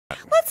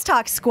Let's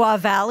talk Squaw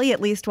Valley,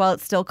 at least while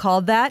it's still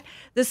called that.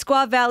 The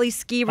Squaw Valley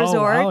Ski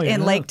Resort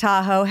in Lake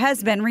Tahoe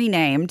has been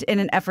renamed in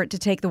an effort to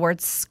take the word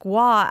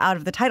squaw out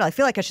of the title. I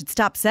feel like I should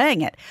stop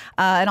saying it.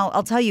 And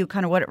I'll tell you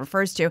kind of what it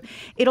refers to.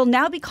 It'll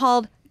now be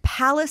called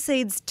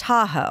Palisades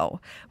Tahoe,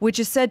 which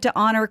is said to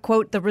honor,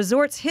 quote, the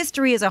resort's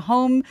history as a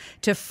home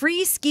to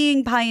free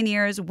skiing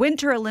pioneers,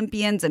 winter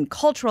Olympians, and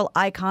cultural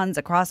icons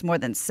across more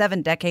than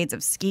 7 decades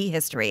of ski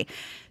history.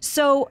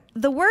 So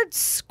the word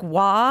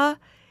squaw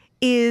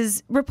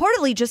is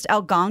reportedly just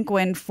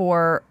Algonquin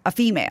for a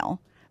female.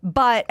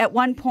 But at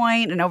one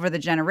point and over the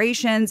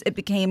generations, it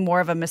became more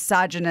of a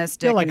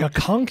misogynistic, like a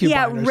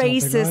concubine,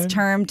 racist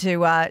term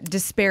to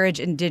disparage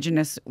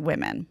indigenous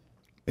women.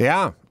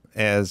 Yeah,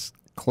 as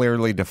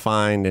clearly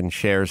defined and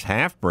shares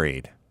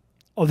half-breed.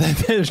 Oh, then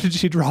did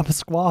she drop a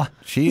squaw?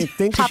 She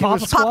thinks she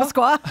was Papa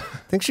Squaw? I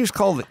think she was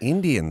called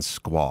Indian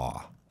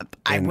Squaw.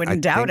 I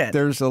wouldn't doubt it.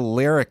 There's a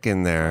lyric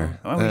in there.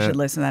 Oh, we should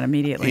listen to that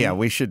immediately. Yeah,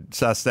 we should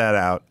suss that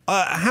out.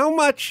 How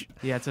much?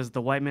 Yeah, it says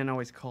the white man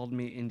always called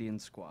me Indian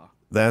Squaw.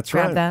 That's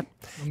Grab right. that.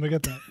 Let me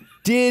get that.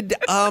 Did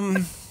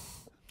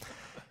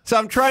So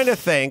I'm trying to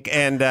think,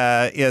 and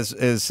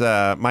as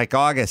Mike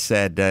August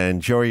said,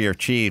 enjoy your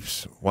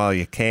Chiefs while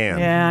you can.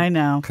 Yeah, I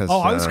know.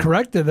 I was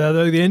corrected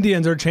though. The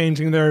Indians are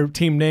changing their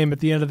team name at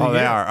the end of the year. Oh,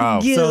 they are.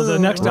 Oh, so the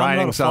next time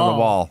writing's on the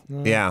wall.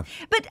 Yeah.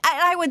 But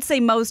I would say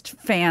most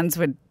fans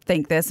would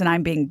think this, and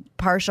I'm being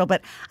partial,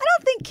 but I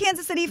don't think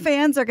Kansas City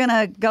fans are going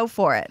to go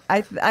for it.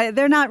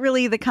 They're not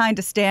really the kind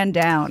to stand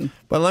down.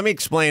 But let me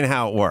explain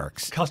how it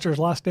works. Custer's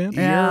Last Dance?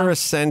 Yeah. You're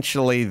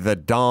essentially the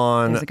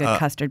dawn There's a good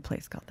custard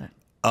place called that.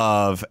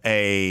 of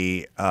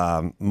a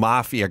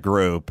mafia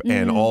group,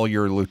 and all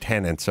your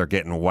lieutenants are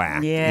getting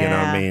whacked. Yeah. You know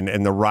what I mean?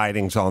 And the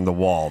writing's on the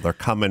wall. They're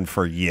coming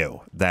for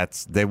you.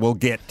 They will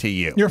get to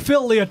you. You're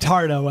Phil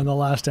Leotardo in the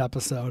last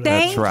episode.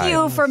 Thank right.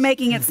 you for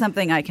making it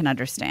something I can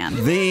understand.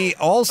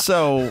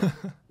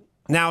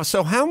 Now,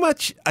 so how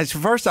much,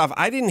 first off,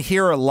 I didn't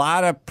hear a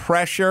lot of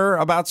pressure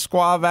about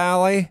Squaw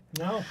Valley.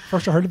 No,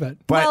 first I heard of it.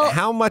 But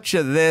how much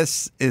of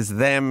this is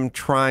them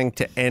trying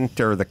to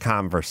enter the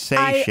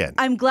conversation?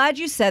 I'm glad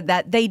you said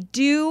that. They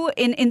do,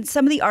 in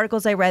some of the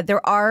articles I read,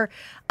 there are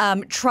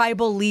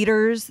tribal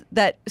leaders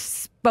that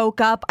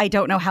spoke up. I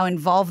don't know how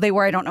involved they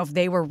were. I don't know if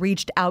they were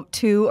reached out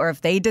to or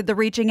if they did the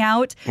reaching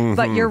out.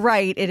 But you're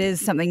right. It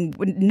is something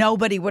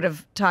nobody would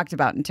have talked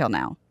about until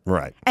now.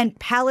 Right. And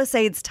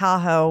Palisades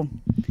Tahoe,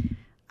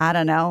 I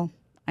don't know.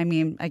 I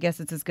mean, I guess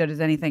it's as good as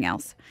anything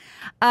else.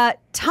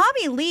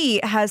 Tommy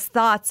Lee has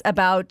thoughts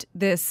about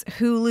this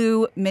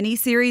Hulu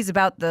miniseries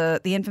about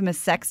the infamous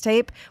sex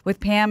tape with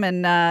Pam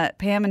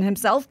and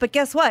himself. But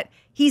guess what?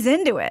 He's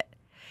into it.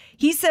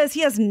 He says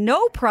he has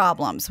no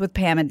problems with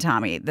Pam and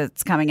Tommy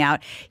that's coming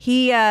out.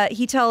 He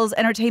tells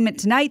Entertainment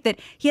Tonight that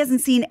he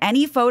hasn't seen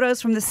any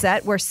photos from the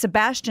set where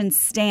Sebastian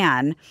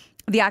Stan,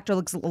 the actor,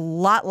 looks a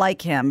lot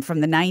like him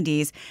from the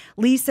 90s.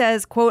 Lee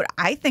says, quote,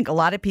 I think a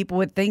lot of people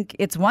would think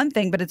it's one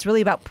thing, but it's really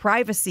about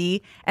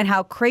privacy and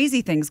how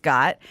crazy things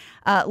got.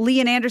 Lee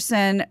and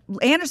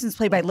Anderson's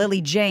played by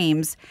Lily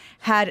James,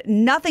 had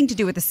nothing to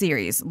do with the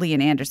series, Lee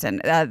and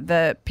Anderson.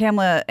 The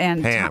Pamela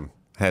and Pam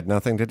had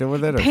nothing to do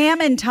with it? Pam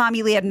and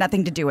Tommy Lee had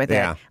nothing to do with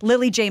it.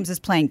 Lily James is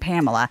playing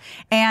Pamela.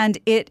 And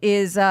it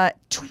is a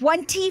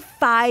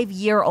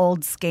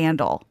 25-year-old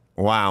scandal.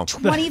 Wow.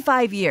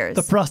 25 years.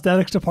 The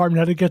prosthetics department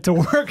had to get to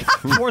work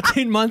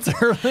 14 months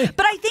early.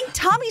 But I think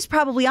Tommy's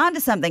probably onto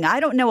something.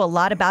 I don't know a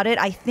lot about it.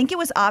 I think it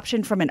was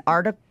optioned from an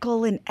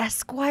article in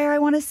Esquire, I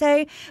want to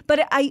say.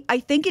 But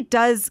I think it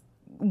does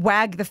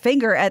wag the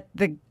finger at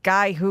the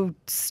guy who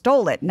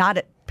stole it, not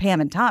at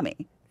Pam and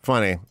Tommy.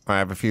 Funny. I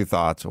have a few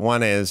thoughts.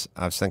 One is,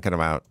 I was thinking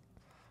about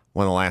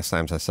one of the last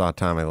times I saw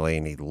Tommy Lee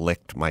and he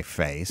licked my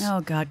face.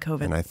 Oh, God,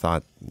 COVID. And I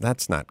thought,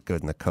 that's not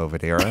good in the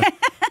COVID era.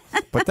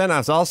 But then I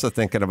was also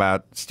thinking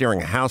about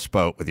steering a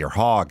houseboat with your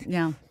hog.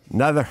 Yeah.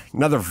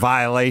 Another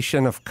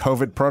violation of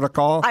COVID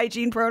protocol.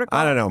 Hygiene protocol.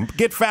 I don't know.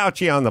 Get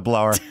Fauci on the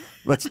blower.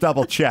 Let's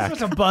double check.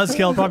 It's a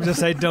buzzkill. Probably just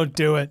say, don't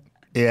do it.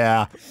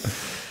 Yeah.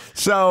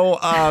 So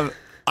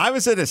I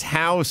was at his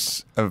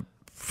house, a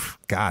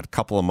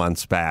couple of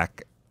months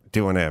back,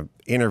 doing an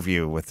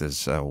interview with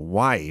his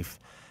wife,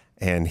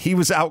 and he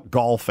was out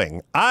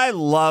golfing. I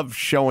love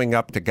showing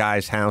up to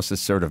guys'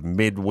 houses sort of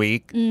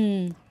midweek.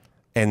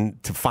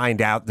 And to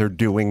find out they're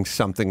doing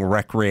something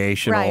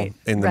recreational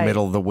in the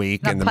middle of the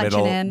week, Not in the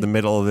punching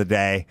middle of the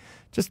day,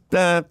 just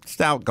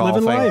out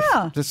golfing, life.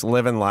 Yeah. just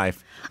living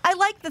life. I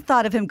like the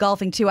thought of him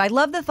golfing too. I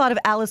love the thought of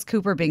Alice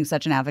Cooper being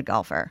such an avid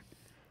golfer.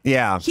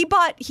 Yeah, He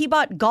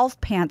bought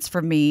golf pants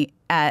for me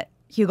at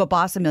Hugo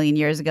Boss a million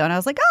years ago, and I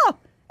was like, oh,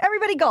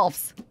 everybody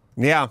golfs.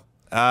 yeah.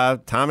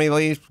 Tommy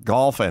Lee's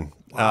golfing.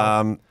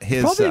 Wow.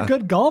 Probably a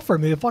good golfer. I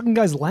mean, the fucking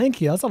guy's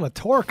lanky. That's on a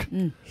torque.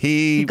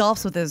 He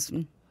golfs with his.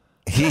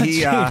 He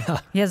has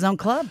his own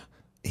club.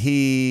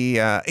 He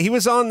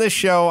was on this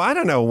show. I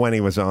don't know when he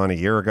was on, a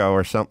year ago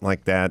or something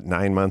like that,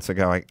 9 months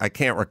ago. I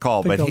can't recall.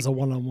 I think but that was a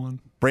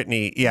one-on-one.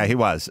 Brittany, yeah, he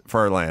was.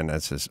 Furlan,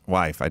 that's his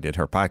wife. I did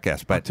her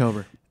podcast. But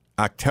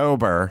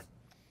October.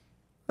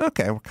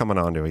 Okay, we're coming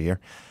on to a year.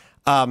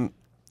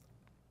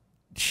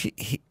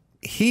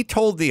 he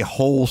told the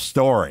whole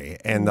story,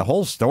 and the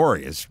whole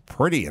story is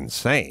pretty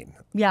insane.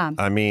 Yeah.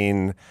 I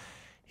mean,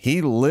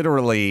 he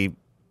literally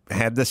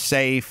had the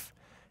safe,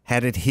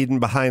 had it hidden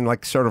behind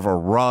like sort of a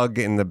rug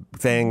in the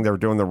thing. They were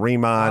doing the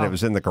remod. Wow. It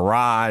was in the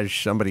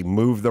garage. Somebody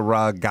moved the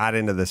rug, got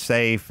into the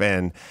safe,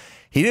 and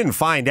he didn't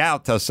find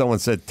out till someone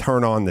said,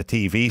 turn on the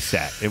TV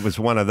set. It was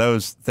one of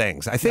those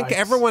things. I think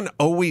everyone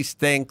always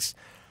thinks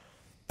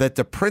that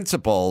the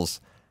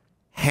principals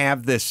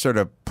have this sort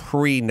of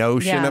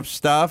pre-notion of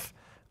stuff.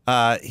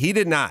 He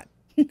did not.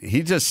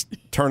 He just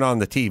turned on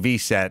the TV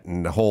set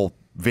and the whole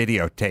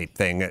videotape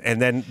thing.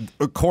 And then,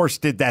 of course,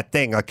 did that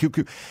thing. Like,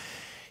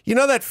 you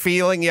know that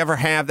feeling? You ever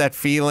have that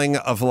feeling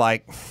of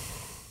like,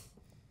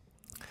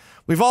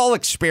 we've all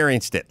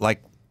experienced it.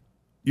 Like,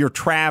 you're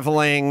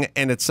traveling,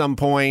 and at some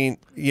point,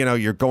 you know,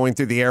 you're going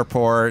through the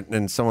airport,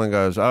 and someone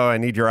goes, "Oh, I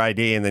need your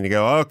ID," and then you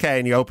go, "Okay,"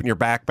 and you open your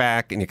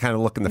backpack, and you kind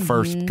of look in the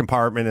first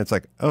compartment, and it's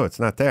like, "Oh, it's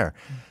not there."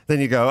 Then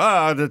you go,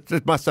 "Oh,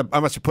 I must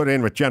have put it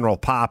in with General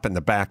Pop in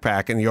the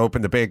backpack," and you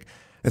open the big.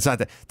 It's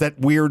not that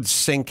weird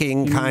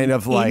sinking kind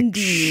of like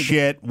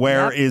shit.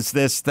 Where is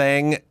this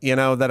thing? You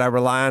know that I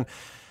rely on.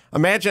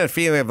 Imagine that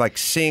feeling of like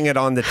seeing it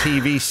on the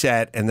TV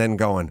set, and then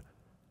going.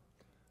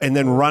 And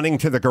then running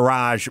to the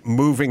garage,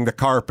 moving the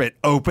carpet,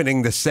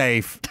 opening the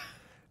safe,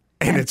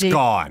 and it's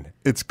gone.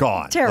 It's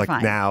gone. Terrifying.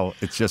 Like now,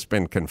 it's just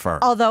been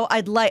confirmed. Although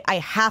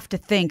I have to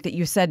think that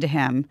you said to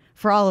him,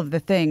 for all of the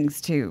things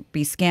to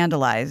be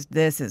scandalized,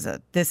 this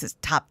is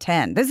top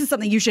 10. This is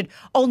something you should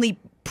only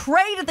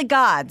pray to the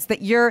gods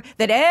that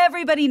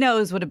everybody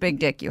knows what a big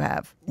dick you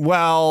have.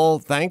 Well,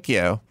 thank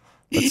you.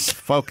 Let's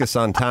focus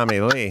on Tommy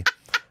Lee,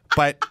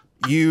 but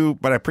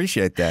I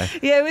appreciate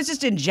that. Yeah, it was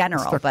just in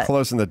general. Start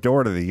closing the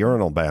door to the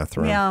urinal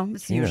bathroom. Yeah,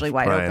 it's usually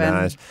wide open.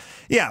 Eyes.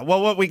 Yeah,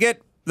 well, what we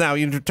get now,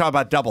 you talk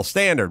about double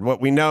standard.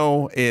 What we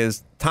know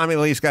is Tommy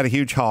Lee's got a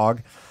huge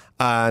hog,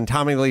 and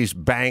Tommy Lee's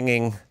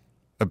banging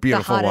a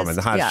beautiful woman,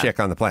 the hottest chick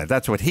on the planet.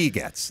 That's what he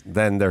gets.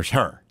 Then there's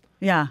her.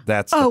 Yeah.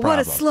 That's the problem. What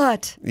a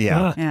slut.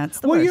 Yeah. Yeah, it's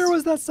the What worst. year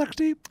was that sex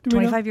tape?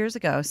 25 years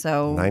ago,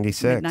 so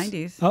 96.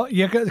 mid-90s. Oh,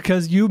 yeah,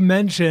 because you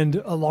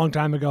mentioned a long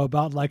time ago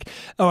about like,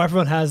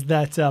 everyone has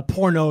that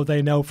porno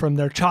they know from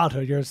their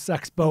childhood, your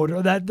sex boat,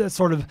 or that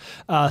sort of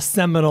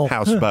seminal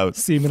houseboat,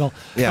 seminal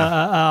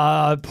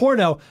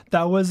porno.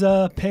 That was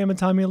Pam and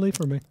Tommy Lee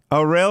for me.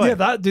 Oh, really?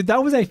 Yeah,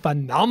 that was a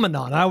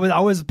phenomenon. I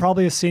was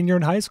probably a senior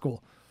in high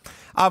school.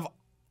 I've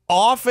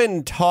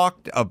often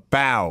talked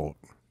about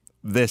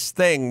this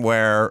thing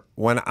where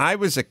when I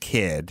was a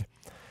kid,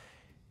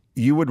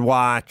 you would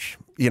watch,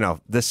 you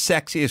know, the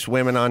sexiest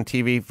women on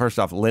TV. First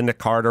off, Linda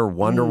Carter,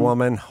 Wonder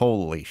Woman.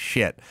 Holy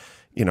shit.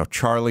 You know,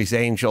 Charlie's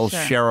Angels,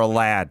 Cheryl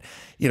Ladd.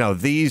 You know,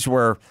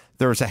 there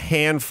was a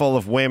handful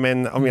of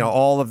women, I mean,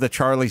 all of the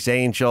Charlie's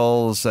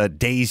Angels,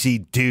 Daisy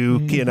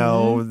Duke, you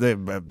know,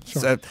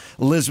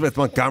 Elizabeth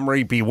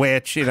Montgomery,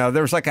 Bewitched. You know,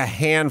 there was like a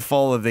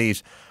handful of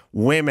these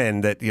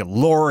women that, you know,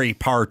 Lori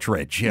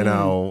Partridge, you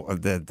know,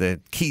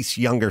 the Keith's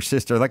younger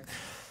sister. Like,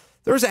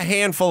 there was a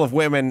handful of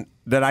women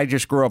that I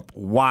just grew up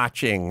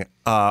watching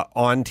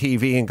on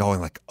TV and going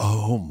like,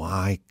 oh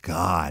my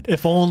God.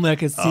 If only I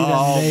could see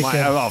them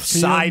naked.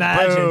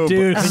 Side boob.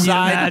 Dude,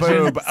 side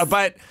boob.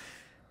 But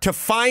to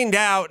find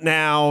out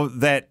now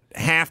that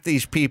half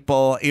these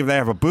people either they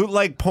have a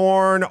bootleg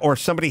porn or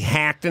somebody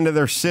hacked into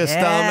their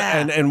system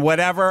and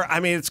whatever. I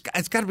mean, it's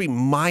got to be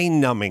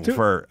mind-numbing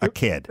for a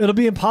kid. It'll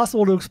be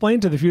impossible to explain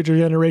to the future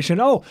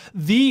generation,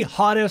 the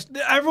hottest,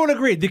 everyone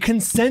agreed, the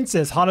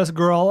consensus hottest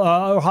girl,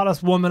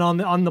 hottest woman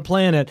on the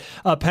planet,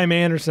 Pam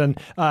Anderson,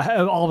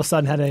 all of a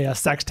sudden had a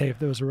sex tape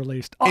that was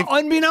released.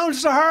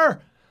 Unbeknownst to her.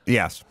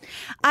 Yes.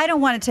 I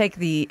don't want to take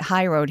the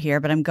high road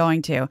here, but I'm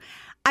going to.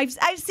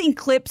 I've seen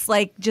clips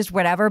like just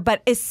whatever,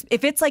 but if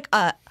it's like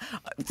a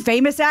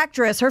famous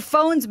actress, her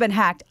phone's been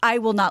hacked, I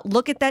will not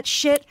look at that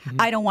shit.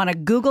 I don't want to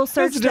Google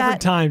search that. It's a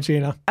different time,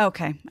 Gina.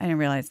 Okay, I didn't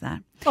realize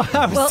that.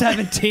 I was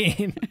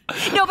 17.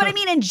 No, but I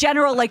mean in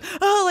general, like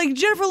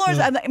Jennifer Lawrence.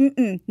 I'm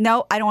like,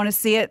 no, I don't want to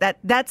see it.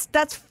 That's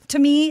to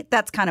me,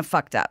 that's kind of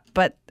fucked up.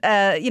 But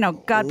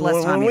God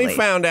bless Tommy Lee. When we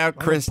found out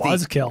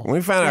Christy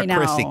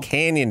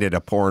Canyon did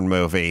a porn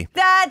movie.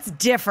 That's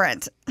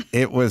different.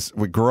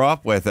 We grew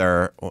up with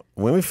her.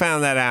 When we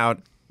found that out,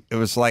 it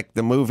was like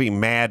the movie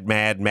Mad,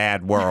 Mad,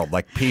 Mad World.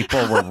 Like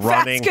people were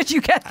running. How fast could you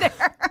get there?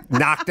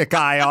 Knocked a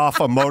guy off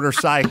a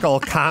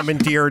motorcycle,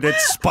 commandeered it,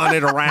 spun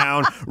it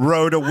around,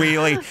 rode a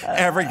wheelie.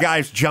 Every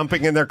guy's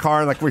jumping in their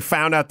car. Like we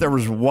found out there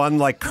was one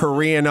like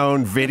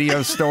Korean-owned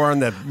video store on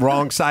the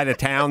wrong side of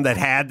town that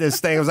had this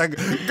thing. It was like,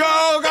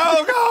 go,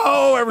 go,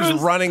 go.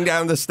 Everyone's running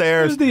down the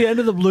stairs. It was the end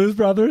of the Blues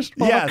Brothers.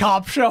 All the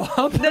cops show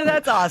up.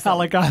 That's awesome.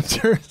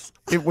 Helicopters.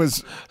 It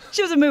was.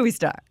 She was a movie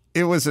star.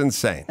 It was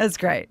insane. That's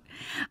great.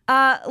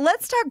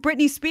 Let's talk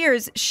Britney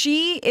Spears.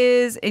 She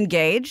is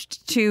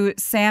engaged to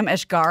Sam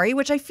Ashgari,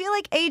 which I feel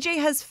like AJ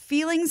has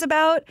feelings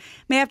about.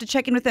 May have to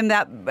check in with him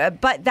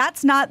but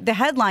that's not the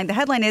headline. The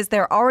headline is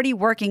they're already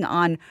working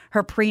on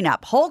her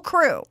prenup. Whole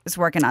crew is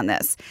working on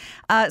this.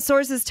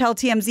 Sources tell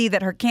TMZ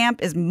that her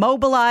camp is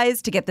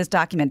mobilized to get this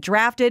document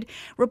drafted,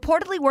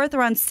 reportedly worth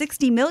around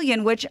 $60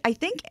 million, which I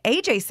think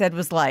AJ said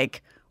was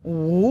like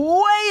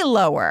way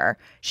lower.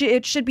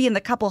 It should be in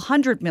the couple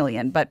 $100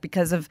 million, but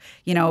because of,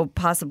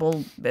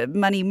 possible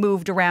money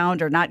moved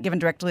around or not given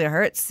directly to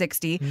her, it's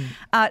 60.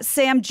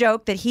 Sam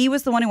joked that he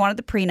was the one who wanted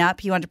the prenup.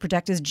 He wanted to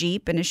protect his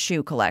Jeep and his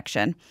shoe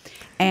collection.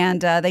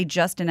 And they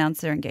just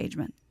announced their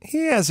engagement.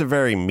 He has a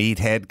very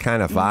meathead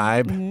kind of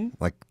vibe.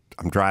 Like,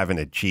 I'm driving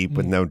a Jeep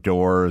with no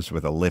doors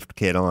with a lift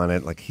kit on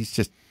it. Like, he's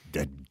just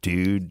a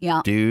dude.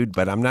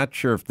 But I'm not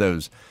sure if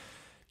those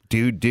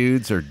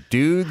dudes are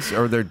dudes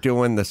or they're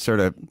doing the sort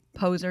of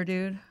poser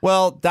dude.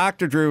 Well,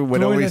 Dr. Drew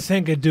would doing always the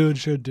thing a dude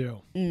should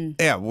do.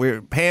 Yeah,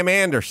 Pam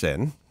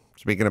Anderson.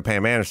 Speaking of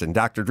Pam Anderson,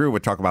 Dr. Drew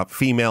would talk about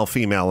female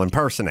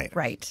impersonator.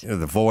 Right.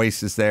 The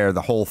voice is there,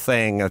 the whole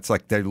thing. It's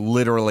like they're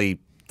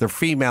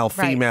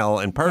female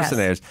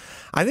impersonators. Yes.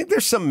 I think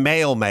there's some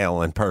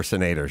male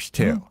impersonators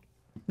too.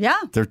 Yeah.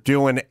 They're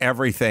doing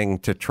everything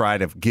to try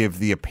to give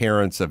the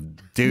appearance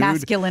of dude.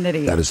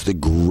 Masculinity. That is the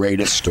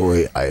greatest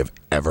story I have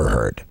ever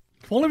heard.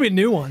 If only we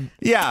knew one.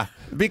 Yeah,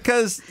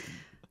 because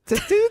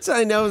the dudes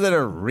I know that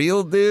are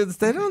real dudes,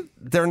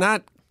 they're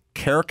not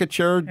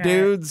caricature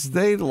dudes.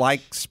 They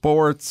like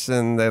sports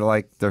and they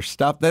like their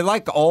stuff. They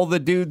like all the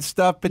dude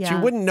stuff, but you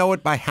wouldn't know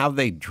it by how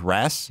they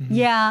dress.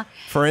 Yeah.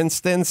 For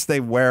instance, they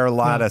wear a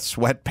lot of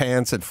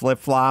sweatpants and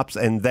flip-flops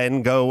and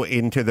then go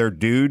into their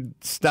dude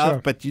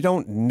stuff, but you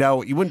don't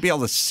know. You wouldn't be able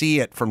to see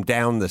it from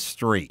down the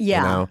street.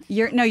 Yeah.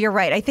 You know? You're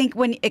right. I think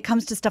when it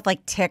comes to stuff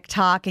like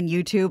TikTok and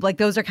YouTube, like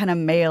those are kind of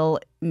male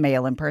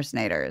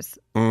impersonators.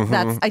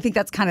 I think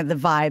that's kind of the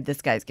vibe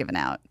this guy's giving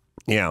out.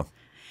 Yeah.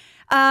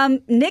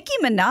 Nicki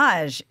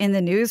Minaj in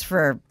the news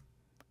for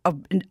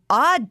an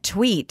odd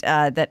tweet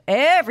that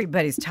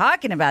everybody's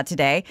talking about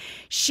today.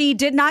 She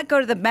did not go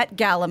to the Met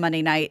Gala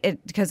Monday night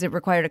because it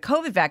required a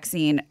COVID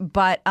vaccine,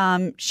 but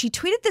she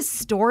tweeted this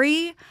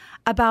story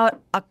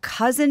about a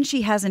cousin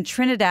she has in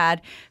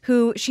Trinidad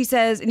who she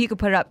says, and you can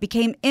put it up,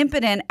 became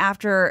impotent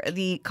after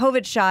the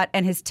COVID shot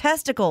and his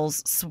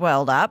testicles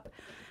swelled up,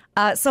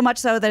 so much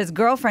so that his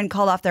girlfriend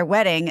called off their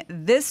wedding.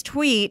 This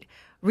tweet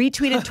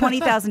retweeted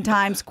 20,000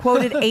 times,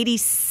 quoted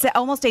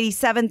almost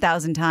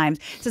 87,000 times.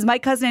 It says, my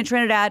cousin in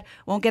Trinidad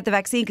won't get the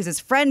vaccine because his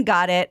friend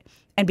got it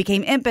and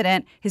became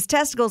impotent. His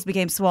testicles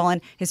became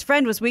swollen. His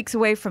friend was weeks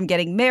away from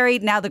getting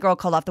married. Now the girl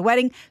called off the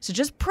wedding. So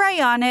just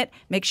pray on it.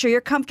 Make sure you're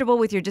comfortable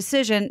with your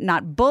decision,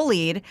 not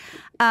bullied.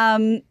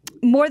 Many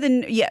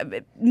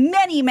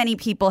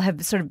people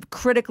have sort of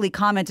critically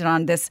commented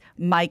on this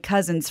my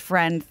cousin's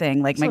friend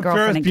thing, like my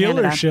girlfriend in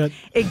Canada. Shit.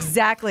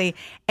 Exactly.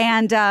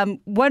 And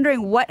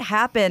wondering what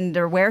happened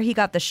or where he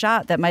got the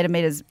shot that might have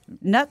made his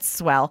nuts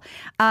swell.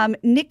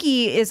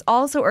 Nicki is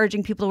also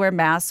urging people to wear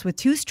masks with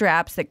two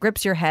straps that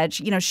grips your head.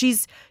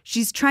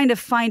 She's trying to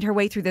find her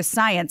way through this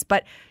science.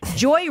 But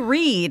Joy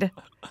Reid,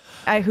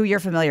 who you're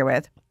familiar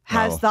with,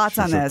 has thoughts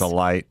on this. A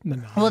delight.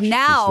 Well,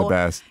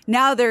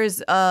 now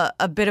there's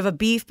a bit of a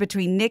beef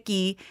between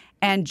Nicki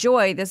and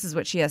Joy. This is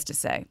what she has to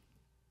say.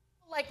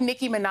 Like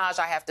Nicki Minaj,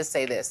 I have to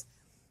say this.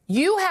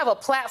 You have a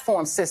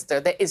platform, sister,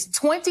 that is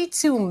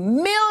 22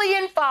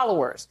 million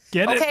followers.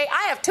 Get it? Okay,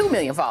 I have 2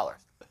 million followers.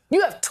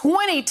 You have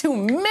 22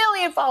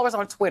 million followers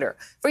on Twitter.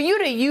 For you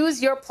to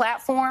use your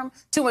platform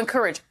to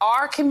encourage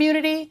our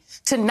community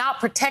to not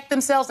protect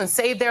themselves and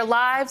save their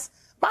lives,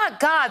 my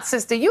God,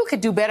 sister, you could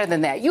do better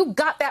than that. You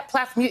got that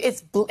platform.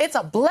 It's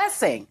a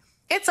blessing.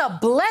 It's a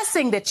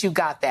blessing that you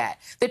got that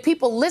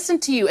people listen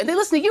to you. And they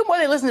listen to you more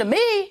than they listen to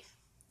me.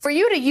 For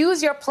you to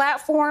use your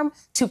platform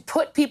to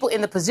put people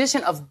in the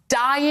position of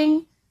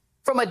dying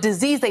from a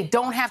disease they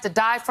don't have to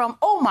die from,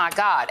 oh, my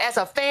God. As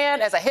a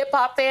fan, as a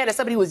hip-hop fan, as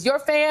somebody who was your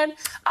fan,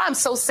 I'm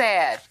so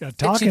sad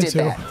that you did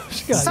that.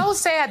 So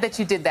sad that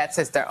you did that,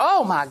 sister.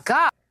 Oh, my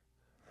God.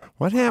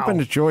 What happened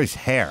to Joy's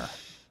hair?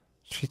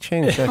 She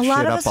changed that shit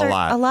up a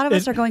lot. A lot of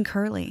us are going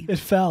curly. It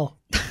fell.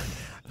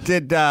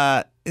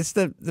 It's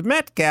the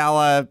Met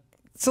Gala,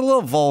 it's a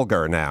little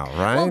vulgar now,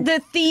 right? Well, the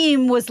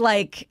theme was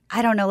like,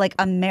 I don't know, like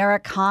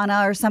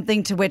Americana or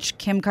something, to which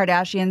Kim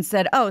Kardashian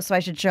said, oh, so I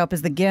should show up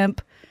as the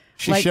gimp.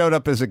 She showed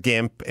up as a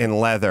gimp in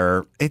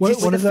leather.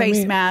 With a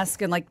face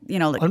mask and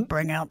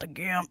bring out the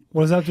gimp.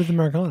 What does that do with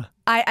Americana?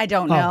 I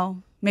don't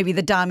know. Maybe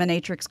the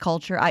dominatrix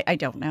culture. I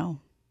don't know.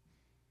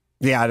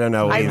 Yeah, I don't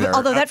know either.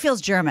 Although that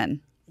feels German.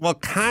 Well,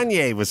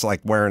 Kanye was like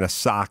wearing a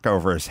sock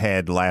over his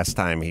head last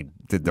time he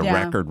did the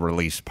record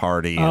release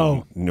party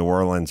in New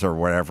Orleans or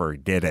wherever he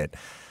did it.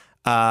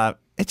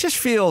 It just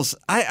feels,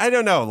 I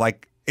don't know,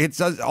 like it's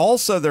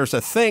also there's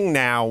a thing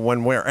now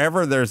when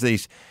wherever there's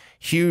these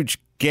huge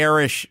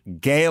garish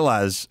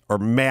galas or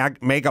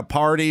mega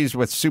parties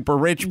with super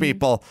rich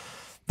people,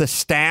 the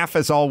staff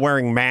is all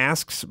wearing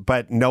masks,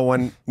 but no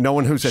one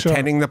who's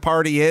attending the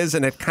party is,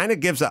 and it kind of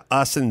gives a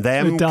us and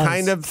them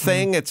kind of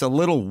thing. It's a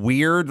little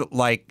weird,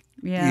 like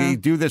you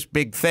do this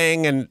big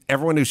thing, and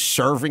everyone who's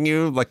serving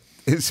you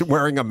is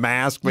wearing a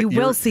mask. But you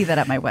will see that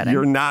at my wedding.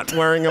 You're not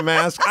wearing a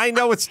mask. I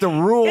know it's the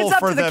rule It's up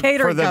for to the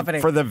catering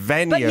company. for the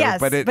venue,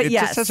 but it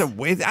yes. just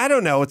has I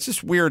don't know. It's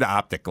just weird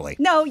optically.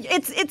 No,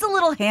 it's a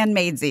little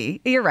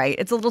handmaidsy. You're right.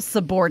 It's a little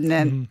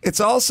subordinate. It's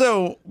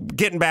also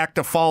getting back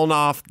to falling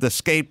off the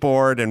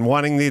skateboard and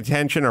wanting the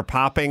attention or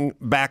popping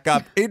back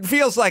up. It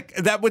feels like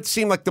that would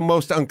seem like the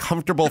most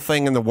uncomfortable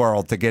thing in the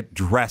world to get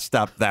dressed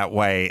up that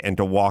way and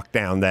to walk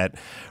down that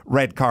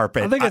red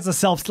carpet. I think it's a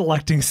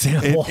self-selecting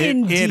sample.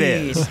 It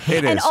is.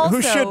 It And is. also,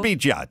 who should be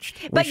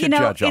judged? But we should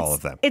judge all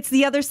of them. It's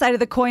the other side of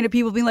the coin of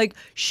people being like,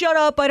 shut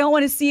up, I don't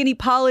want to see any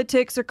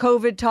politics or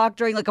COVID talk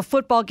during like a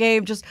football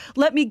game. Just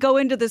let me go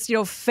into this,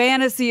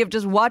 fantasy of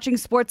just watching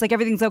sports like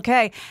everything's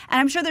okay.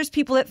 And I'm sure there's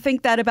people that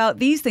think that about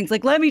these things.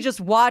 Like, let me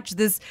just watch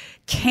this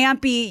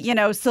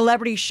campy,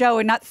 celebrity show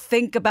and not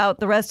think about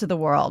the rest of the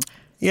world.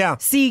 Yeah.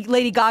 See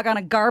Lady Gaga on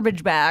a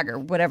garbage bag or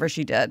whatever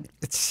she did.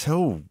 It's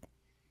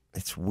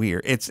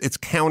weird. It's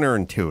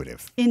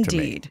counterintuitive.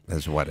 Indeed. To me,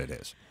 is what it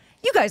is.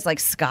 You guys like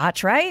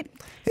Scotch, right?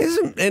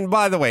 And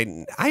by the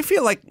way, I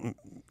feel like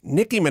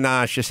Nicki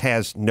Minaj just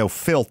has no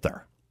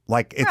filter.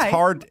 Like, it's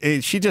hard.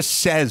 She just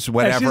says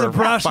whatever. She's a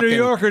brash New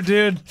Yorker,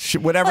 dude.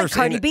 Whatever's Like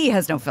Cardi B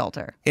has no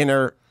filter. in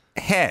her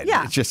head.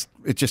 Yeah.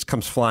 It just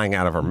comes flying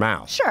out of her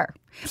mouth. Sure.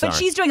 Sorry. But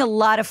she's doing a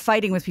lot of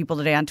fighting with people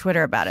today on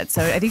Twitter about it.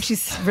 So I think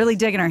she's really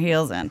digging her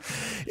heels in.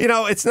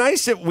 It's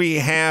nice that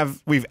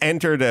we've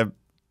entered a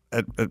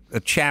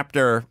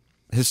chapter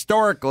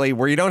historically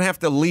where you don't have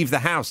to leave the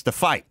house to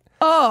fight.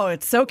 Oh,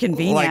 it's so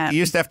convenient. Like, you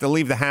used to have to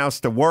leave the house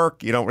to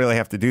work. You don't really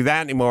have to do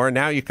that anymore.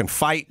 Now you can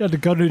fight. You had to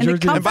go to New Jersey.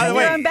 come And by the from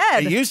way, your own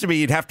bed. it used to be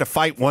you'd have to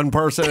fight one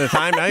person at a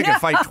time. Now you can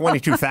fight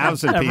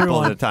 22,000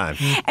 people at a time.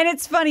 And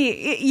it's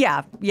funny.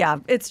 Yeah,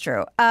 it's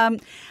true. All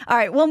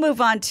right, we'll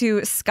move on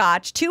to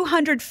Scotch.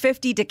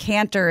 250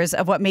 decanters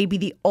of what may be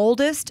the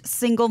oldest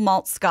single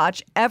malt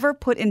Scotch ever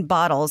put in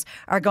bottles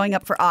are going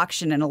up for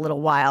auction in a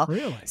little while.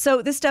 Really?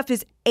 So this stuff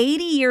is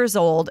 80 years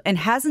old and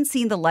hasn't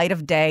seen the light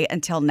of day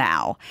until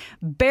now.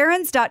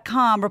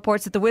 Barron's.com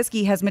reports that the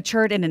whiskey has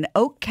matured in an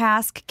oak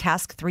cask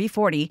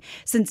 340,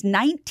 since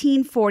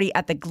 1940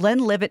 at the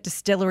Glenlivet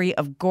Distillery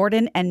of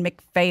Gordon and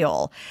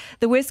MacPhail.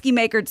 The whiskey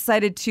maker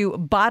decided to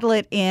bottle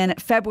it in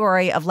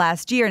February of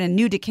last year in a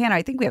new decanter.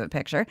 I think we have a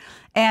picture.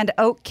 And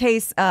oak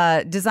case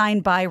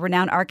designed by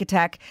renowned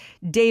architect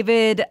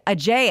David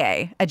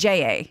Ajaye.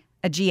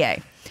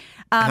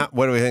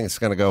 What do we think it's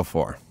going to go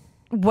for?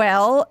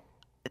 Well,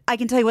 I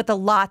can tell you what the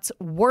lot's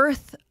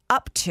worth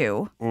up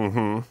to.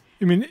 Mm-hmm.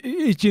 You mean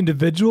each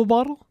individual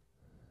bottle?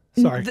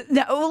 Sorry.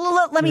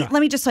 Let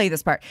me just tell you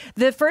this part.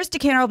 The first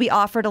decanter will be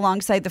offered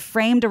alongside the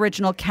framed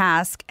original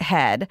cask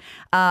head,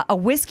 a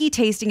whiskey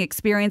tasting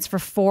experience for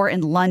 4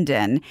 in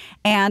London,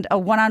 and a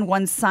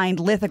one-on-one signed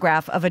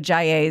lithograph of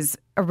Ajaye's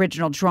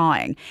original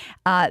drawing.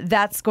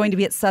 That's going to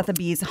be at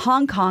Sotheby's,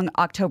 Hong Kong,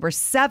 October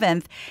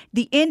 7th.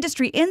 The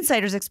industry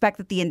insiders expect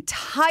that the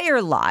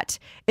entire lot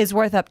is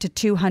worth up to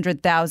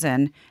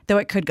 $200,000, though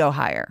it could go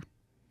higher.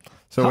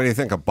 So what do you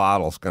think a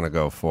bottle's going to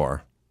go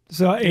for?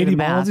 So 80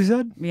 bottles, you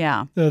said?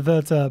 Yeah.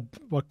 That's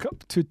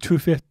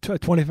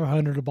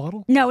 $2,500 a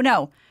bottle?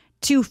 No.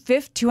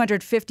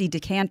 250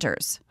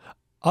 decanters.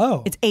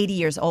 Oh. It's 80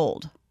 years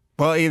old.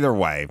 Well, either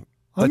way.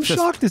 I'm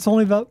shocked it's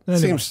only about...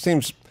 Anyway.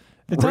 Seems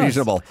It does.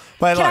 reasonable.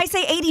 But Can look, I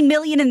say 80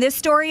 million in this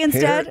story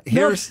instead?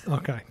 Here's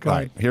Okay, go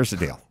right. ahead. Here's the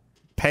deal: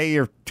 pay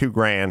your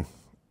 $2,000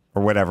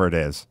 or whatever it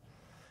is,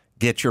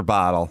 get your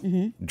bottle,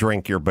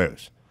 drink your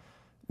booze.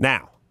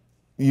 Now,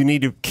 you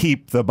need to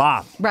keep the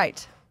bottle.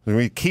 Right.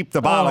 We keep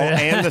the bottle yeah.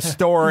 and the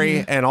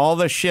story and all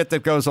the shit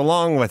that goes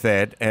along with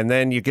it, and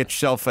then you get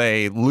yourself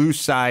a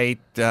lucite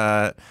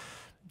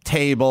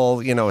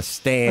table, a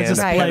stand, A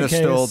display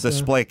pedestal, case,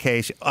 display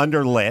case,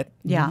 underlit.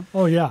 Yeah.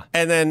 Oh, yeah.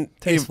 And then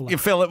you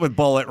fill it with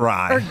Bullet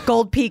Rye. Or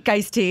Gold Peak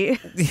iced tea.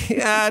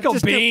 Yeah, go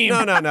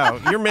Beam.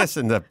 No. You're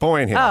missing the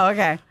point here. Oh,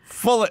 okay.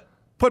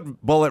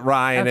 Put Bullet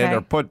Rye in it, Okay.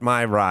 or put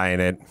my rye in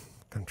it.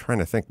 I'm trying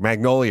to think.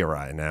 Magnolia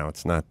Rye now.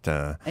 It's not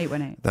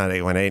 818. Not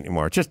 818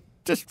 anymore. Just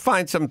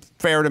find some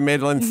fair to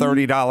middling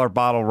 $30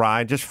 bottle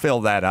rye. Just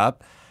fill that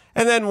up.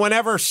 And then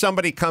whenever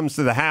somebody comes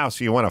to the house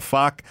you want to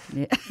fuck,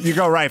 you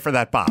go right for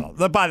that bottle.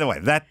 By the way,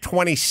 that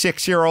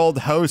 26-year-old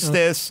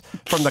hostess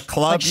from the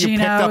club Like you she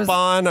picked knows. up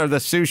on, or the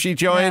sushi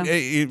joint,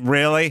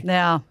 really?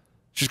 No.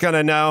 She's going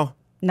to know?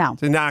 No.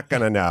 She's not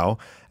going to know.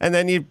 And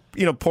then you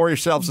pour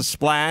yourselves a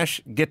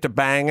splash, get to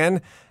banging,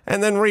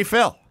 and then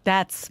refill.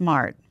 That's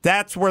smart.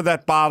 That's where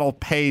that bottle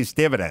pays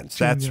dividends.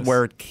 That's Genius.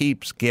 where it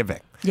keeps giving.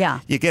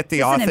 Yeah. You get the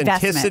It's an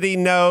authenticity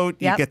investment. note.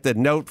 Yep. You get the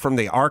note from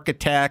the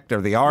architect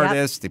or the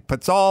artist. It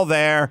puts all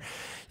there.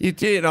 You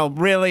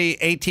really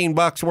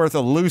 $18 worth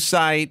of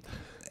lucite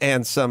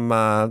and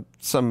some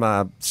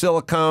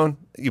silicone.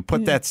 You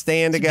put that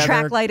stand together.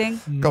 Track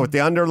lighting. Go with the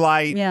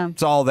underlight. Yeah.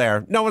 It's all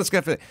there. No one's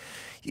going to...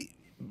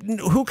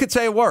 Who could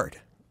say a word?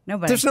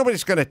 Nobody. There's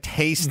nobody's going to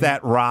taste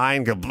that rye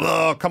and go,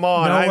 oh, come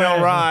on, No I know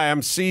way. rye.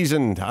 I'm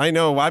seasoned. I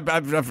know.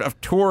 I've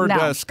toured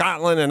No.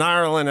 Scotland and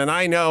Ireland, and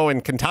I know,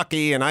 and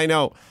Kentucky, and I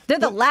know. They're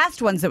the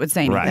last ones that would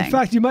say Right. anything. In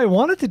fact, you might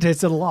want it to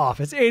taste a little off.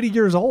 It's 80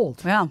 years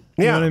old. Well,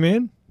 You Yeah. know what I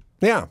mean?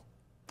 Yeah,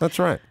 that's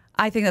right.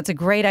 I think that's a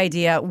great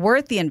idea,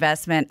 worth the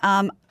investment.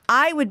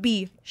 I would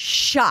be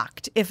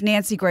shocked if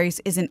Nancy Grace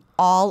isn't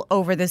all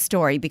over this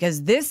story,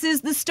 because this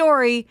is the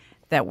story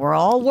that we're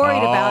all worried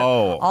about.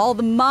 Oh. All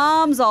the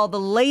moms, all the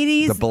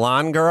ladies. The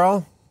blonde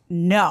girl?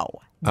 No.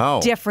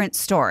 Oh. Different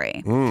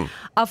story.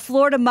 A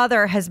Florida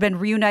mother has been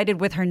reunited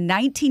with her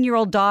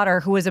 19-year-old daughter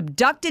who was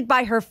abducted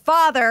by her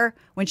father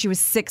when she was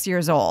 6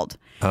 years old.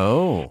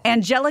 Oh.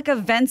 Angelica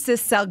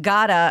Vences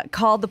Salgada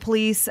called the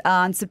police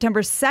on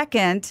September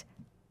 2nd.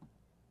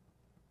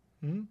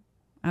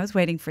 I was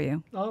waiting for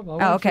you. Oh,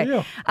 well, okay. for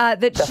you.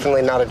 That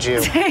Definitely not a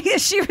Jew.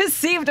 she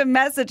received a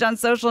message on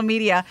social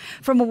media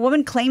from a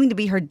woman claiming to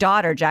be her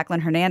daughter,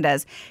 Jacqueline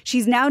Hernandez.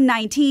 She's now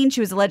 19.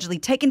 She was allegedly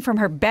taken from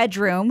her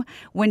bedroom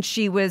when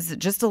she was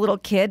just a little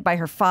kid by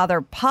her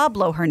father,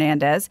 Pablo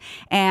Hernandez,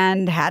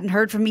 and hadn't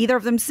heard from either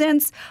of them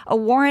since. A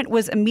warrant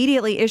was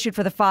immediately issued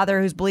for the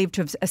father, who's believed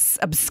to have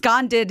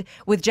absconded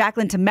with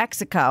Jacqueline to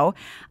Mexico.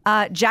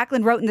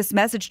 Jacqueline wrote in this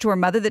message to her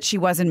mother that she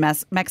was in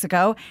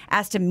Mexico,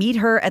 asked to meet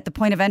her at the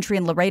point of entry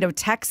in Laredo,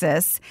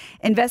 Texas.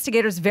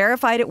 Investigators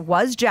verified it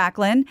was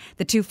Jacqueline.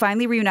 The two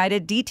finally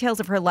reunited. Details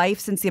of her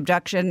life since the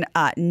abduction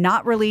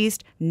not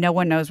released. No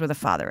one knows where the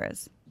father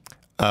is.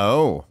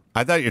 Oh.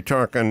 I thought you were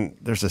talking.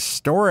 There's a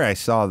story I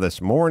saw this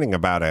morning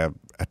about a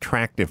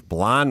attractive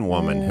blonde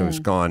woman who's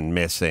gone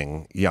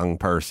missing, young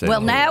person.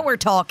 Well, now we're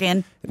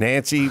talking.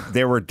 Nancy,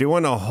 they were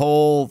doing a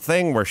whole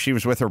thing where she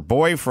was with her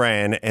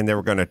boyfriend and they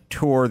were going to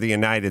tour the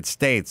United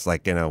States,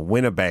 like in a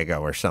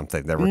Winnebago or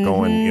something. They were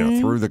going,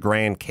 through the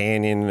Grand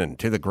Canyon and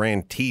to the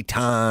Grand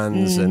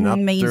Tetons and up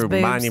Maze through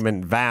boobs.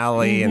 Monument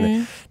Valley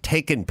and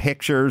taking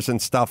pictures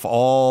and stuff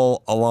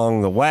all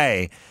along the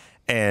way.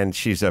 And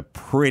she's a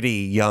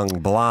pretty young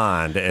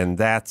blonde, and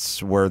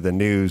that's where the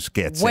news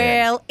gets in.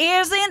 Well,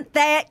 isn't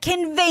that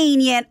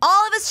convenient?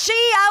 All of us, she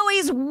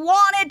always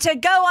wanted to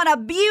go on a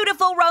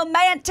beautiful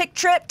romantic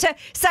trip to,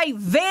 say,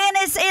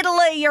 Venice,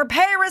 Italy, or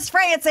Paris,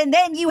 France, and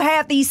then you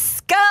have these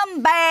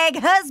scumbag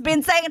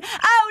husbands saying,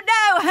 oh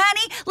no,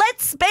 honey,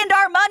 let's spend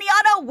our money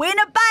on a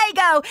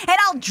Winnebago, and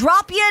I'll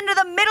drop you into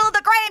the middle of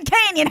the Grand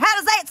Canyon. How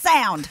does that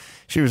sound?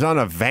 She was on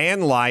a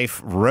van life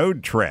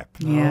road trip.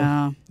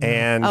 Yeah.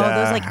 And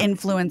those like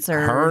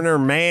influencer. her and her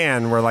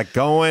man were like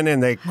going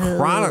and they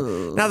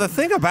chronicle. Now the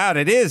thing about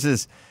it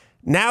is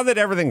now that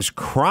everything's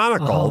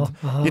chronicled,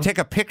 you take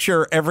a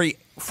picture every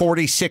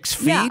 46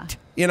 feet. Yeah.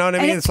 You know what I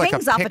mean? And it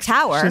pings off a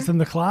tower. Just in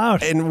the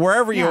cloud. And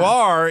wherever you Yeah.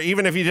 are,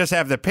 even if you just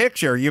have the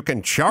picture, you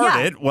can chart Yeah.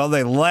 it. Well,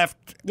 they left.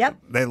 Yep.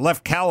 They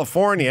left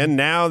California.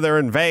 Now they're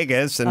in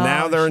Vegas, and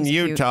now they're in she's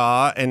cute.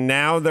 Utah, and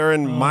now they're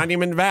in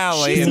Monument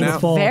Valley. She and seems now,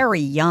 Full. very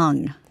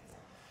young.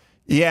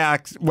 yeah,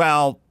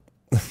 well,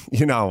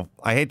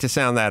 I hate to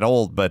sound that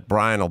old, but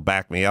Brian will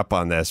back me up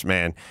on this,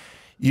 man.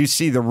 You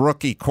see the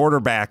rookie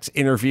quarterbacks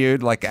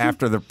interviewed like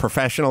after the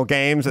professional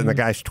games, and the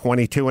guy's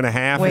 22 and a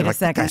half. Wait and a like,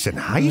 second. The guy's in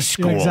high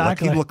school.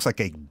 exactly. Like, he looks like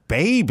a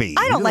baby.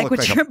 I don't He like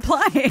looks what you're a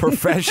implying.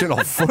 professional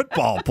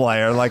football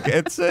player. Like,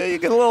 it's you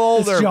get a little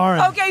older. It's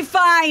jarring. Okay,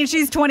 fine.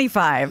 She's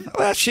 25.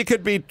 Well, she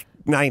could be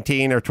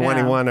 19 or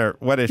 21 or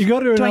what is You she? go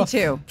to enough,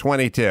 22.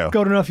 22.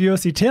 go to enough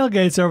USC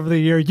tailgates over the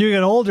year, you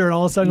get older, and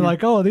all of a sudden you're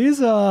like, oh, these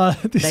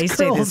They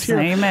stay the girls here,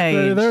 same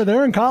age.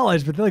 they're in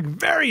college, but they're like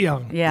very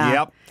young. Yeah.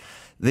 Yep.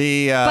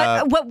 The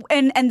But what?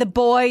 And the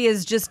boy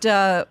is just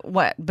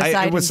what?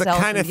 Beside it was the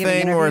himself kind and of giving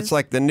thing where interviews? it's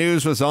like the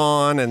news was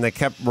on and they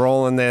kept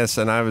rolling this,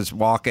 and I was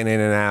walking in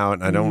and out.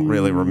 And I don't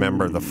really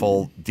remember the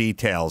full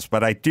details,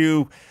 but I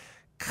do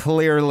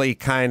clearly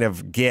kind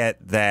of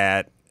get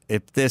that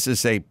if this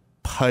is a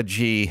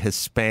pudgy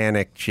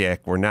Hispanic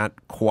chick, we're not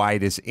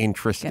quite as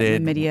interested. Getting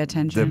the media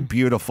attention. The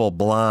beautiful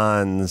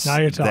blondes Now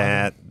you're talking.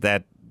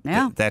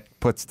 that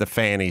puts the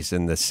fannies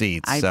in the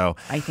seats. I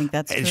think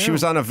that's She true.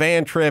 was on a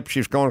van trip. She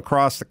was going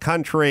across the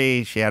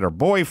country. She had her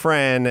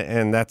boyfriend,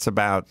 and that's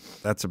about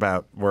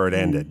where it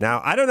ended.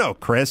 Now I don't know,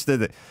 Chris.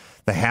 Did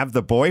they have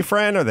the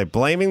boyfriend? Are they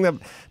blaming the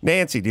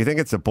Nancy? Do you think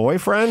it's the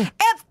boyfriend?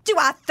 Do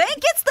I think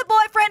it's the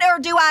boyfriend or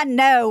do I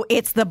know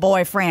it's the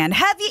boyfriend?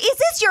 Is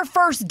this your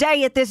first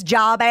day at this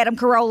job, Adam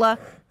Carolla?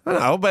 I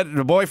don't know, but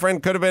the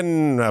boyfriend could have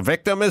been a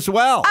victim as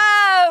well.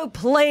 Oh,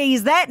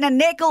 please. That and a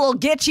nickel will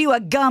get you a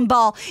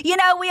gumball. You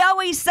know, we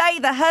always say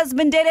the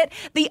husband did it.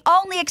 The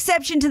only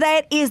exception to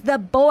that is the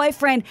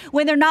boyfriend.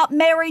 When they're not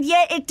married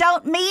yet, it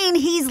don't mean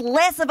he's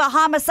less of a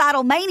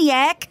homicidal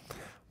maniac.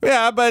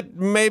 Yeah, but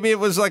maybe it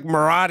was like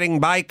marauding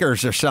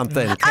bikers or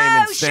something. Came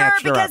and Oh, sure,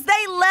 snatched her because up.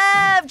 they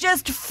love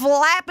just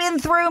flapping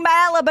through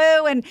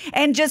Malibu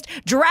and just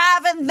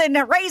driving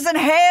and raising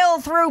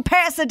hell through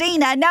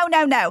Pasadena.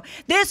 No.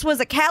 This was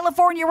a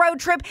California road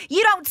trip.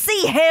 You don't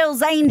see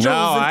Hell's Angels.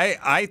 No,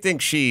 I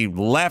think she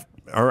left.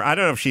 or I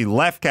don't know if she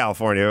left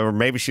California or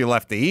maybe she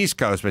left the East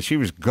Coast, but she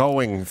was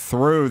going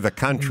through the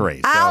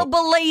country. I'll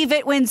believe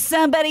it when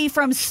somebody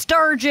from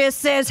Sturgis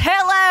says,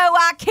 hello,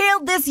 I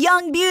killed this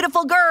young,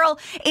 beautiful girl.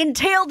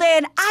 Until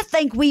then, I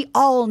think we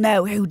all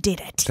know who did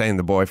it. Saying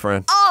the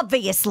boyfriend?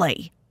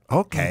 Obviously.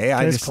 Okay.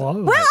 Case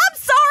closed. Well, I'm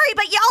sorry,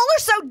 but y'all are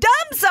so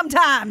dumb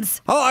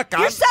sometimes. Oh, look,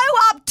 You're so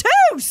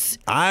obtuse.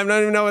 I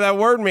don't even know what that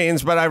word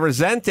means, but I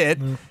resent it.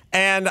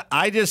 And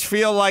I just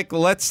feel like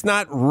let's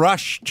not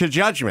rush to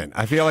judgment.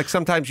 I feel like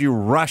sometimes you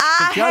rush to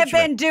I judgment. have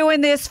been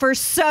doing this for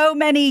so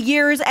many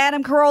years,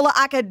 Adam Carolla.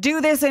 I could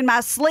do this in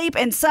my sleep,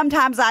 and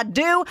sometimes I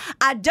do.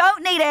 I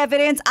don't need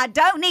evidence. I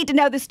don't need to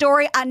know the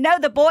story. I know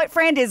the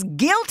boyfriend is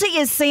guilty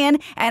as sin,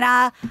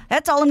 and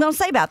that's all I'm going to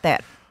say about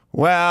that.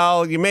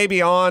 Well, you may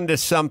be on to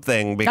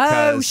something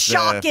because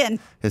shocking.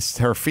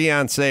 Her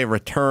fiance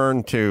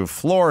returned to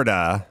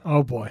Florida.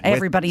 Oh, boy.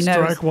 Everybody knows.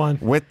 Strike one.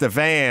 With the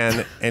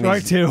van, and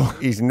Strike two.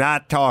 He's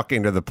not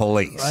talking to the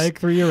police. Strike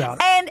three, you're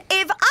out. And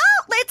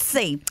let's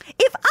see,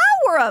 if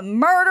I were a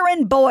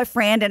murdering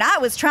boyfriend and I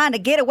was trying to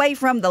get away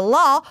from the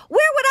law,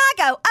 where would I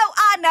go? Oh,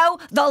 I know,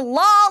 the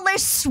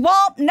lawless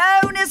swamp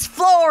known as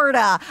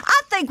Florida.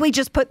 I think we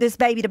just put this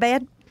baby to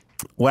bed.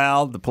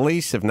 Well, the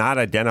police have not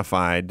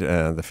identified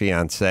the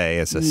fiancé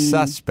as a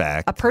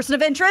suspect. A person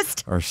of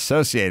interest? Or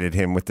associated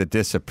him with the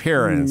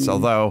disappearance.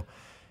 Although,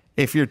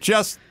 if you're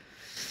just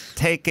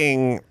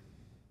taking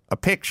a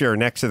picture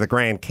next to the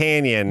Grand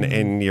Canyon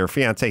and your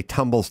fiancé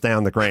tumbles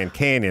down the Grand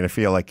Canyon, I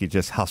feel like you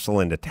just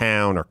hustle into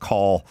town or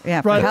call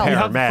Yeah, Right, for help. you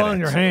have the phone in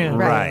your hand.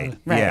 Right.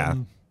 Right. Yeah.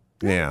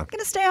 Yeah. I'm going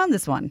to stay on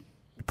this one.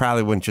 You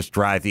probably wouldn't just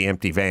drive the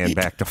empty van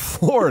back to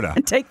Florida.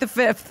 Take the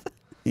fifth.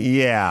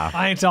 Yeah.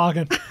 I ain't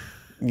talking.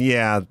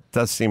 Yeah, it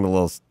does seem a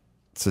little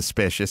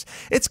suspicious.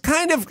 It's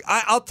kind of,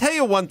 I'll tell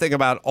you one thing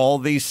about all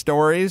these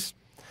stories.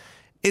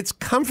 It's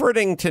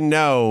comforting to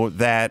know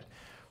that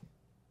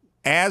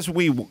as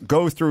we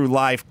go through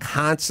life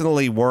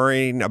constantly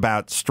worrying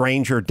about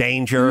stranger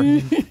danger,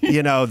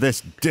 you know,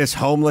 this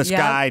homeless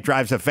guy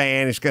drives a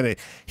van,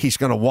 he's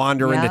gonna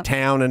wander into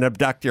town and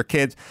abduct your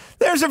kids.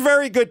 There's a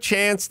very good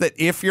chance that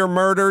if you're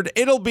murdered,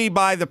 it'll be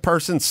by the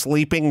person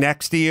sleeping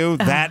next to you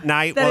that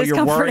night that while is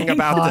you're worrying comforting.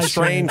 about the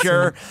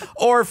stranger,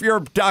 or if you're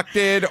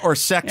abducted or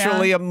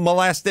sexually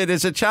molested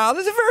as a child.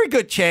 There's a very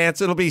good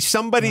chance it'll be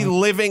somebody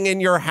living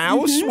in your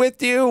house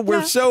with you.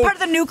 We're so part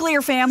of the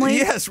nuclear family.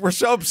 Yes, we're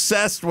so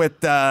obsessed with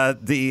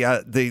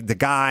the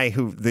guy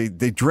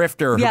the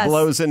drifter who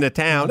blows into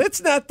town.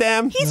 It's not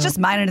them. He's just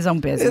minding his own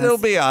business. It'll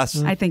be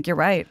us. I think you're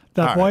right.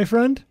 That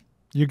boyfriend,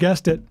 you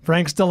guessed it,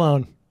 Frank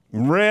Stallone.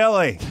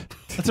 Really?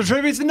 That's a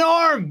tribute to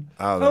Norm.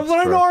 Oh, that was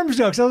one of Norm's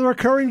jokes. That was a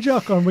recurring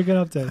joke on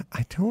Weekend Update.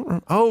 I don't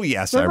remember. Oh,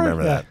 yes, I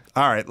remember that.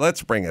 All right,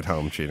 let's bring it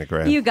home, Gina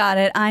Grad. You got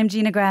it. I'm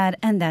Gina Grad,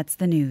 and that's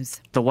the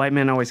news. The white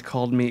man always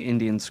called me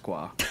Indian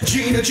squaw.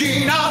 Gina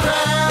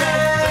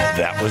Grad.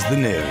 That was the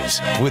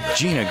news with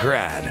Gina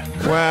Grad.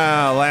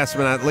 Well, last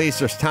but not least,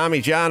 there's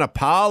Tommy John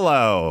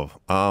Apollo.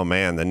 Oh,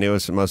 man, the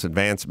newest and most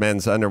advanced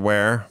men's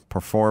underwear.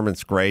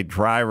 Performance-grade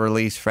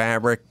dry-release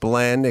fabric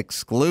blend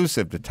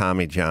exclusive to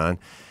Tommy John.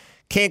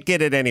 Can't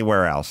get it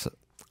anywhere else.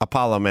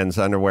 Apollo men's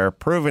underwear,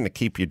 proven to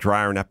keep you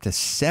drier and up to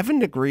 7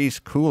 degrees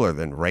cooler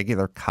than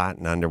regular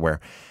cotton underwear.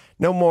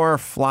 No more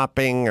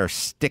flopping or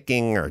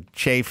sticking or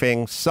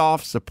chafing.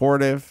 Soft,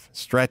 supportive,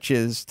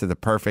 stretches to the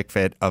perfect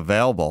fit.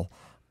 Available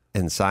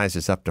in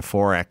sizes up to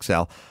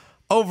 4XL.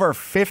 Over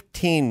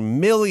 15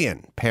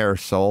 million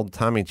pairs sold.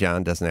 Tommy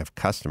John doesn't have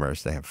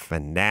customers. They have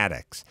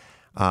fanatics.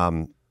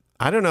 I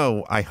don't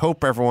know. I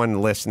hope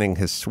everyone listening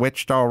has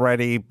switched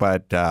already,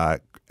 but a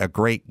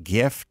great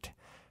gift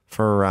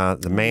for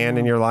the man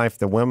in your life,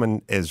 the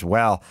woman as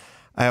well.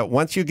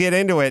 Once you get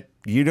into it,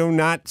 you do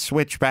not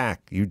switch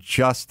back.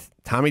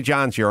 Tommy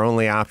John's your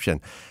only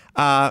option.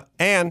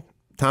 And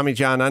Tommy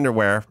John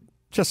underwear,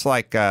 just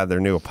like their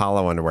new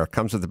Apollo underwear,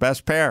 comes with the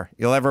best pair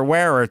you'll ever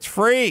wear, or it's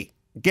free.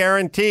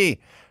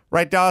 Guarantee.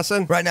 Right,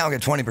 Dawson? Right now,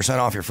 get 20%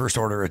 off your first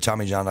order at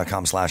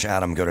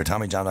TommyJohn.com/Adam. Go to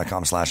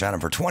TommyJohn.com/Adam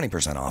for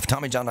 20% off.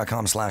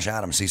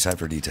 TommyJohn.com/Adam. See site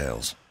for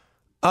details.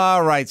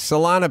 All right,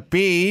 Solana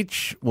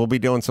Beach. We'll be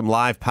doing some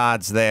live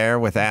pods there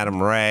with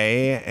Adam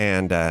Ray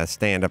and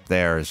stand up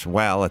there as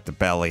well at the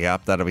Belly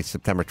Up. That'll be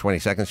September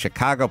 22nd.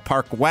 Chicago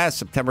Park West,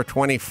 September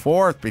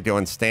 24th. Be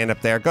doing stand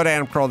up there. Go to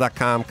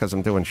AdamCarolla.com because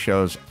I'm doing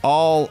shows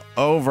all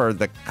over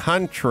the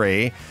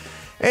country.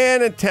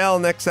 And until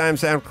next time,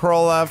 Adam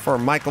Carolla for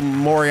Michael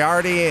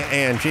Moriarty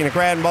and Gina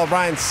Grad and Paul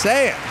Bryan,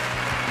 say it.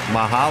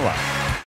 Mahalo.